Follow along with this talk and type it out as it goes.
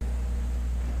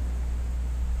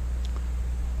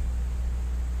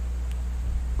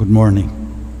Good morning.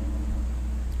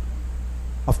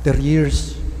 After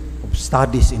years of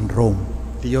studies in Rome,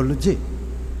 theology,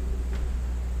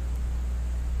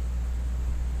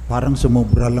 parang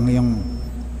sumobra lang yung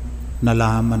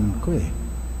nalaman ko eh.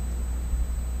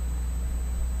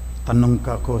 Tanong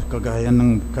ka ko, kagaya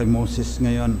ng kay Moses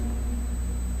ngayon,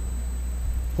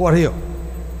 who are you?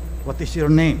 What is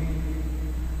your name?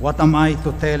 What am I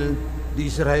to tell the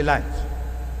Israelites?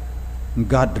 And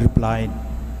God replied,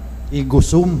 Ego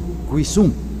sum, qui sum.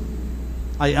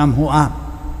 I am who am.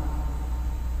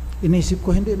 Inisip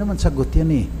ko, hindi naman sagot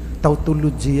yan eh.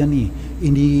 Tautology yan eh.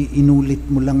 Inulit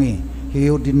mo lang eh.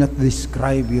 You did not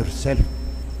describe yourself.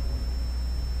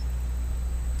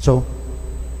 So,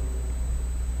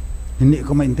 hindi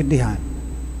ko maintindihan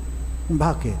kung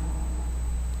bakit.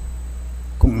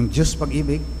 Kung ang Diyos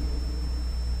pag-ibig,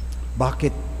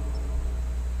 bakit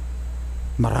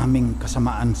maraming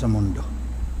kasamaan sa mundo?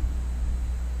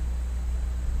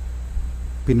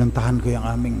 Pinuntahan ko yung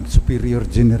aming Superior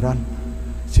General,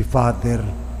 si Father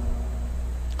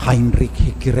Heinrich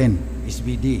Hikiren,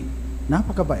 SBD.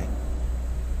 Napakabait.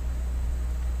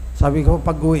 Sabi ko,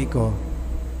 pag-uwi ko,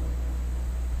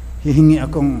 hihingi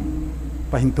akong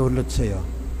pahintulot sa iyo.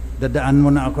 Dadaan mo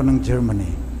na ako ng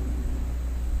Germany.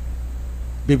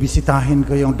 Bibisitahin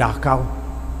ko yung Dachau.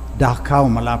 Dachau,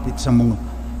 malapit sa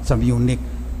Munich.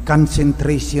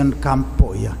 Concentration camp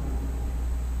po yan.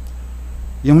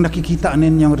 Yung nakikita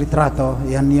ninyong retrato,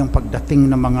 yan yung pagdating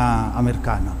ng mga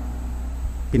Amerikano.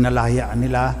 Pinalayaan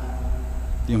nila,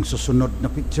 yung susunod na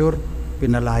picture,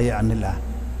 pinalayaan nila.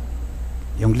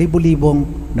 Yung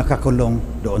libo-libong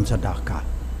nakakulong doon sa Dachau.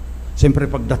 Siyempre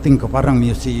pagdating ko, parang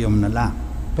museum na lang.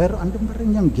 Pero andun pa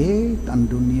rin yung gate,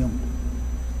 andun yung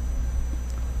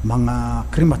mga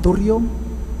crematorium.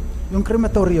 Yung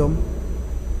crematorium,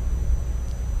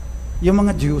 yung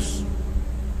mga Jews,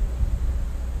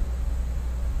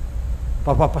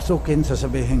 papapasukin,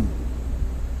 sasabihin,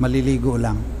 maliligo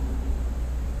lang.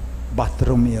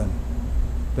 Bathroom yun.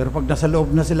 Pero pag nasa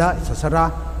loob na sila, isasara,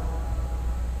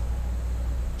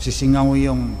 sisingaw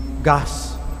yung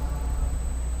gas,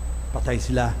 patay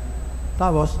sila.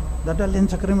 Tapos, dadalhin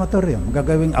sa crematorium,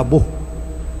 gagawing abo.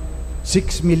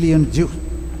 6 million Jews.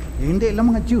 Hindi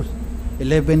lang mga Jews.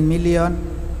 11 million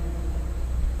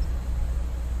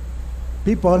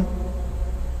people,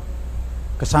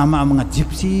 kasama ang mga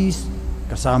gypsies,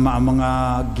 kasama ang mga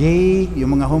gay,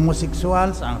 yung mga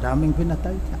homosexuals, ang daming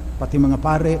pinatay, pati mga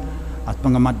pare at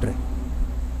mga madre.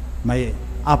 May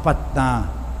 4 na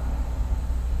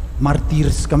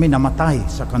martyrs kami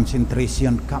namatay sa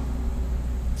concentration camp.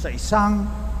 Sa isang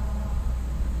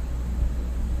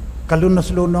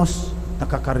kalunos-lunos,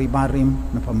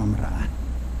 nakakarimarim na pamamaraan.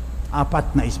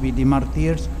 4 na SBD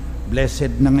martyrs,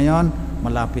 blessed na ngayon,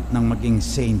 malapit nang maging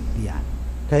saint yan.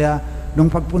 Kaya,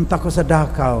 nung pagpunta ko sa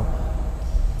Dachau,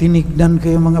 tinignan ko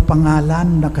yung mga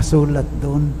pangalan na kasulat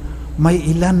doon. May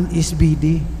ilan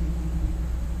SBD.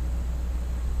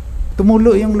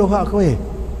 Tumulo yung luha ko eh.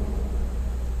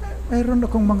 Mayroon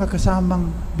akong mga kasamang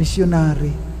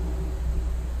missionary,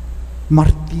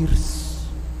 martyrs.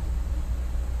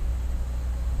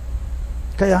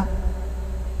 Kaya,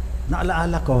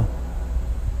 naalaala ko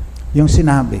yung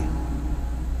sinabi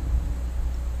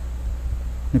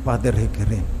ni Father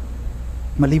Hikiren.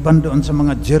 Maliban doon sa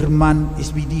mga German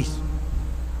SBDs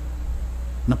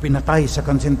na pinatay sa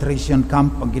concentration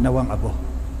camp ang ginawang abo,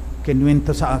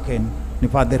 kinuwento sa akin ni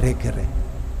Father Hikiren.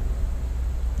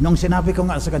 Nung sinabi ko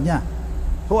nga sa kanya,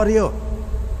 who are you?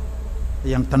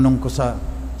 Yung tanong ko sa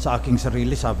aking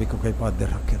sarili, sabi ko kay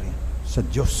Father Hikiren, sa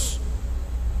Diyos.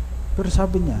 Pero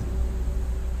sabi niya,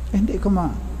 hindi ko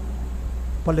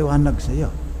paliwanag sa iyo.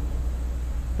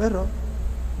 Pero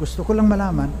gusto ko lang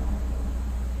malaman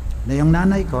na yung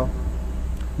nanay ko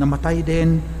namatay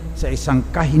din sa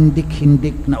isang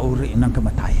kahindik-hindik na uri ng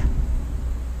kamatayan.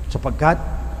 Sapagkat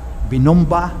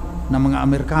binomba ng mga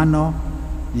Amerikano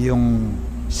yung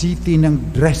city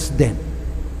ng Dresden.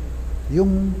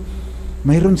 Yung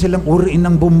mayroon silang uri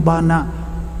ng bomba na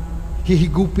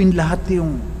hihigupin lahat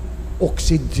yung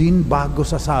oxygen bago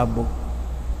sa sabog.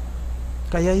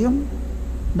 Kaya yung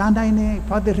nanay ni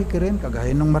Father Hikiren,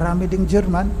 kagaya ng marami ding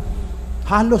German,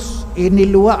 halos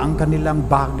iniluwa ang kanilang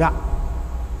baga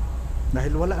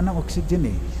dahil wala nang oxygen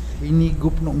eh.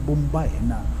 Hinigup ng bomba eh,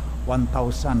 na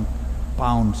 1,000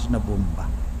 pounds na bomba.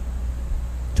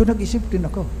 So nag-isip din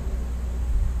ako,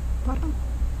 parang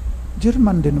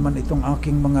German din naman itong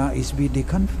aking mga SBD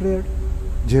confrere.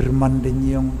 German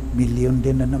din yung milyon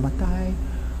din na namatay.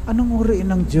 Anong uri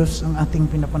ng Diyos ang ating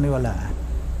pinapaniwalaan?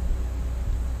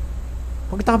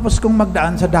 Pagtapos kong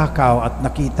magdaan sa Dachau at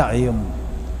nakita yung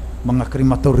mga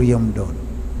crematorium doon,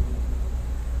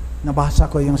 Nabasa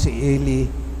ko yung si Elie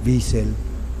Wiesel,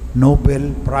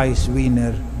 Nobel Prize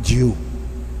winner, Jew.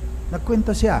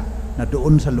 Nagkwento siya na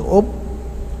doon sa loob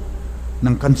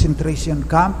ng concentration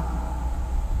camp,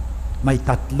 may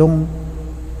 3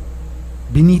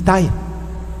 binitay,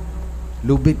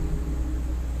 lubid,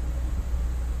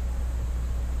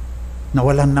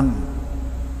 nawalan ng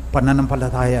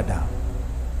pananampalataya daw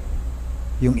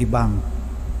yung ibang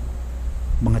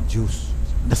mga Jews.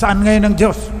 Nasaan ngayon ang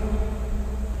Diyos?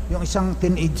 Yung isang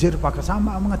teenager pa,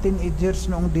 kasama ang mga teenagers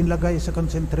noong dinlagay sa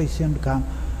concentration camp,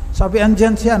 sabi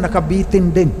andyan siya,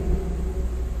 nakabitin din,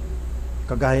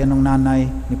 kagaya ng nanay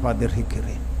ni Father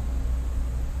Hikirin.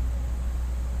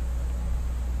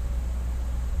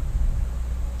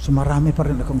 So marami pa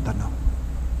rin akong tanong,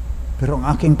 pero ang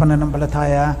aking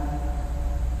pananampalataya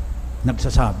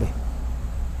nagsasabi,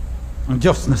 ang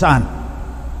Diyos nasaan?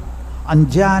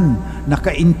 Andyan,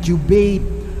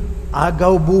 naka-intubate,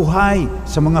 agaw buhay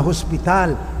sa mga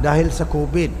hospital dahil sa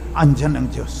COVID. Andyan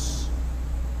ang Diyos.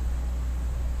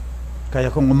 Kaya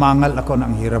kung umangal ako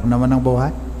na ang hirap naman ng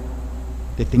buhay,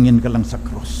 titingin ka lang sa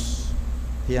krus.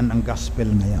 Yan ang gospel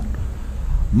ngayon.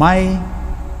 May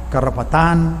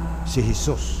karapatan si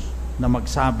Jesus na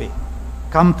magsabi,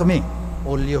 "Come to me,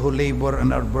 all you who labor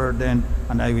and are burdened,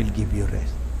 and I will give you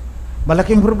rest."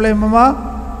 Malaking problema mo,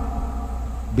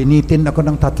 binitin ako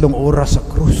ng 3 oras sa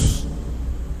krus.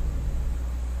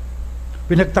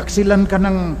 Pinagtaksilan ka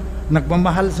ng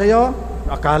nagmamahal sa'yo,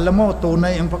 akala mo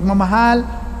tunay ang pagmamahal.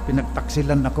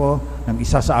 Pinagtaksilan ako ng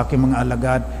isa sa aking mga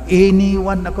alagad,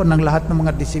 iniwan ako ng lahat ng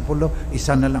mga disipulo,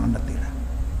 isa na lang ang natira.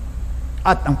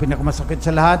 At ang pinakamasakit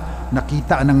sa lahat,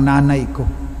 nakita ng nanay ko,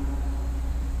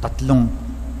 3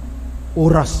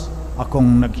 oras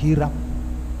akong naghirap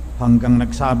hanggang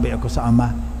nagsabi ako sa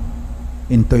Ama,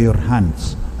 "Into your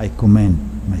hands I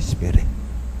commend my spirit."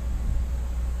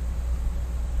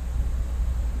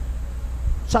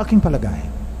 Sa aking palagay,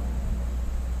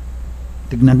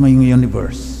 tignan mo yung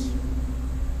universe,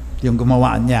 yung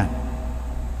gumawa niya.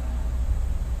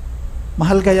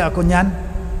 Mahal kaya ako niyan?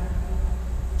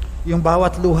 Yung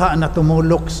bawat luha na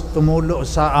tumulo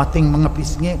sa ating mga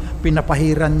pisngi,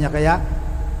 pinapahiran niya kaya?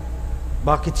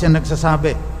 Bakit siya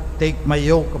nagsasabi, "Take my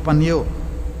yoke upon you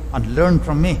and learn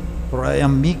from me, for I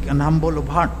am meek and humble of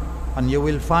heart, and you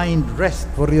will find rest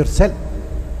for yourself"?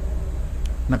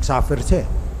 Nagsuffer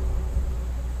siya.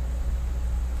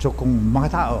 So kung mga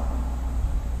tao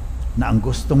na ang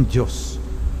gustong Diyos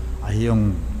ay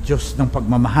yung Diyos ng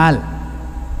pagmamahal,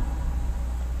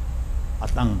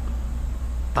 at ang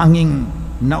tanging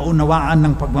naunawaan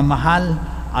ng pagmamahal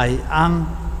ay ang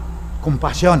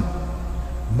kumpasyon,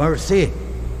 mercy,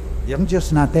 yung Diyos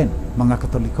natin, mga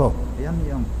Katoliko, yan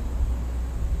yung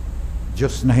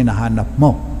Diyos na hinahanap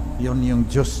mo. Yun yung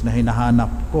Diyos na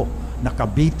hinahanap ko.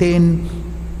 Nakabitin,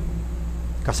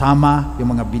 kasama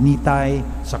yung mga binitay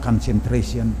sa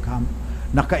concentration camp.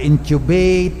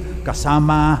 Naka-intubate,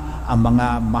 kasama ang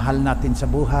mga mahal natin sa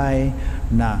buhay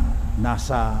na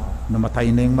namatay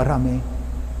na yung marami.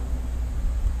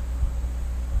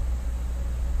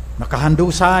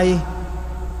 Nakahandusay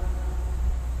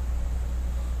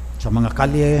sa mga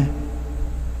kalye,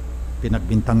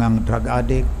 pinagbintangang drug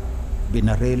addict,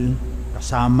 binaril,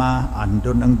 kasama,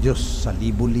 andon ang Diyos sa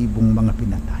libu-libong mga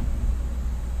pinatay.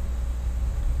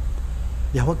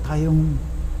 Huwag tayong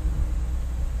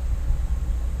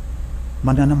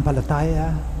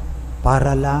mananampalataya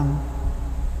para lang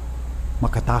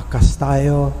makatakas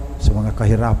tayo sa mga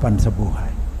kahirapan sa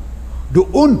buhay.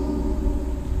 Doon,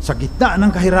 sa gitna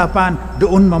ng kahirapan,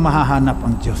 doon mamahahanap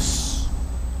ang Diyos.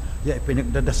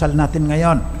 Pinagdadasal natin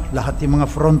ngayon, lahat yung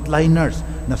mga frontliners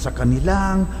na sa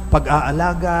kanilang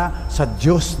pag-aalaga sa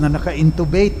Diyos na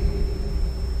naka-intubate,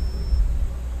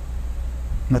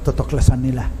 natutuklasan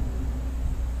nila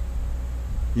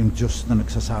yung Diyos na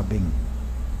nagsasabing,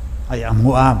 "I am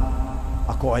who am,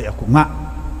 ako ay ako nga,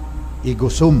 ego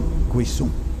sum, qui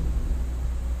sum."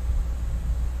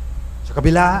 Sa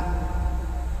kabila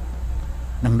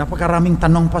ng napakaraming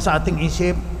tanong pa sa ating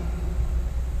isip,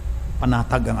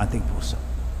 panatag ang ating puso.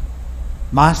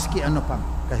 Maski ano pang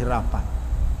kahirapan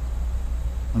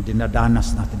ang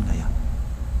dinadanas natin ngayon.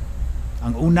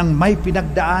 Ang unang may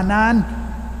pinagdaanan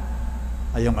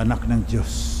ay yung anak ng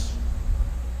Diyos,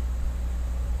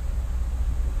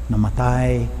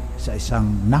 namatay sa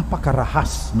isang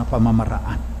napakarahas na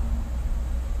pamamaraan.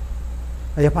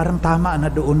 Kaya parang tama na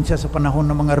doon siya sa panahon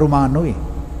ng mga Romano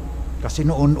Kasi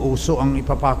noon uso ang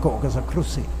ipapako ka sa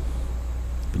krus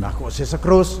Pinako siya sa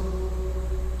krus,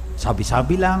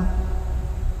 sabi-sabi lang,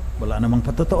 wala namang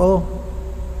patotoo.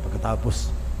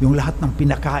 Pagkatapos, yung lahat ng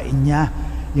pinakain niya,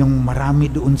 yung marami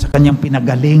doon sa kanyang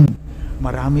pinagaling,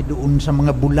 marami doon sa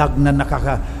mga bulag na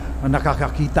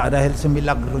nakakakita dahil sa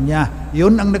milagro niya.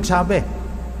 Yun ang nagsabi.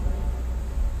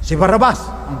 Si Barrabas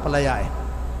ang palayain.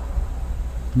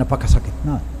 Napakasakit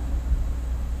na.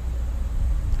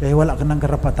 Kaya wala ka ng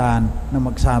karapatan na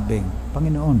magsabing,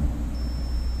 Panginoon,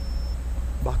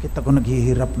 bakit ako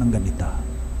naghihirap ng ganito?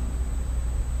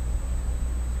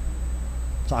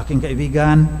 Sa aking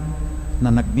kaibigan na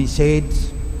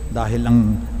nag-message dahil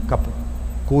ang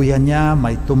kuya niya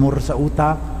may tumor sa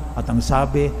utak at ang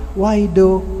sabi, why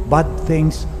do bad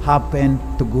things happen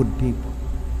to good people?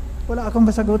 Wala akong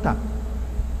masagutan.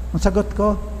 Ang sagot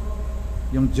ko,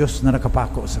 yung Diyos na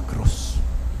nakapako sa krus.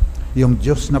 Yung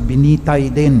Diyos na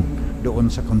binitay din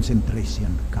doon sa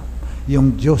concentration camp.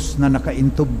 Yung Diyos na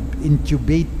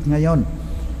naka-intubate ngayon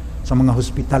sa mga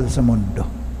hospital sa mundo.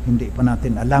 Hindi pa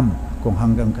natin alam kung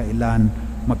hanggang kailan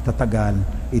magtatagal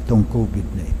itong COVID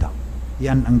na ito.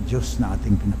 Yan ang Diyos na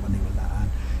ating pinapaniwalaan.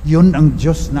 Yun ang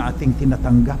Diyos na ating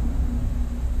tinatanggap.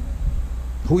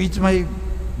 Who eats my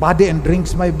body and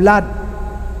drinks my blood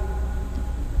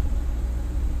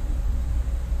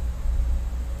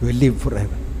will live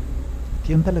forever. At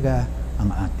yun talaga ang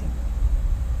ating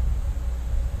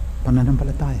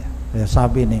pananampalataya. Kaya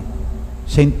sabi ni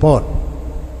St. Paul,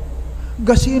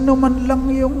 gasino man lang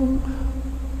yung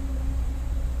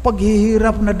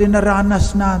paghihirap na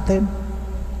dinaranas natin,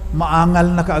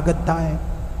 maangal na kaagad tayo.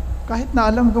 Kahit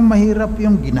na alam kong mahirap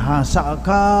yung ginahasa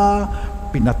ka,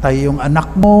 pinatay yung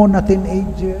anak mo na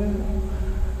teenager,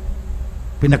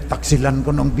 pinagtaksilan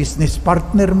ko ng business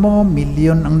partner mo,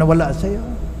 milyon ang nawala sa'yo.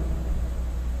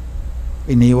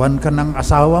 Iniwan ka ng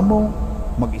asawa mo,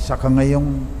 mag-isa ka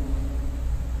ngayong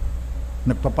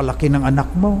nagpapalaki ng anak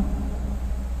mo.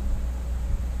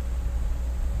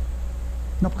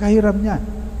 Napakahirap niya.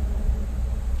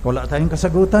 Wala tayong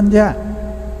kasagutan diyan.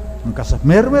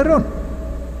 Meron.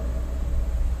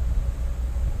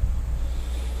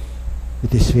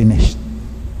 It is finished.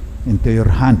 Into your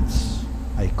hands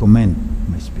I commend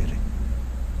my spirit.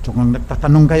 So kung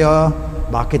nagtatanong kayo,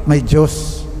 bakit may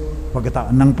Diyos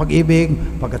ng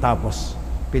pag-ibig, pagkatapos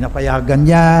pinapayagan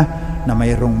niya na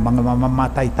mayroong mga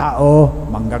mamamatay tao,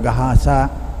 manggagahasa,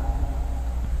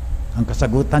 ang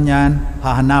kasagutan niyan,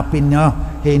 hahanapin niyo,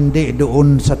 hindi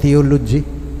doon sa theology,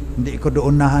 hindi ko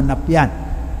doon nahanap yan.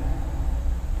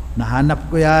 Nahanap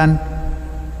ko yan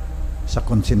sa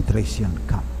concentration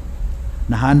camp.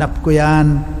 Nahanap ko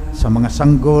yan sa mga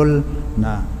sanggol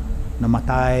na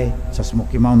namatay sa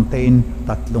Smoky Mountain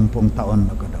 30 taon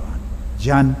na ganoon.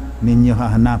 Diyan ninyo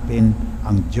hahanapin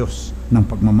ang Diyos ng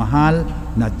pagmamahal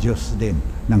na Diyos din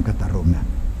ng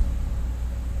katarungan.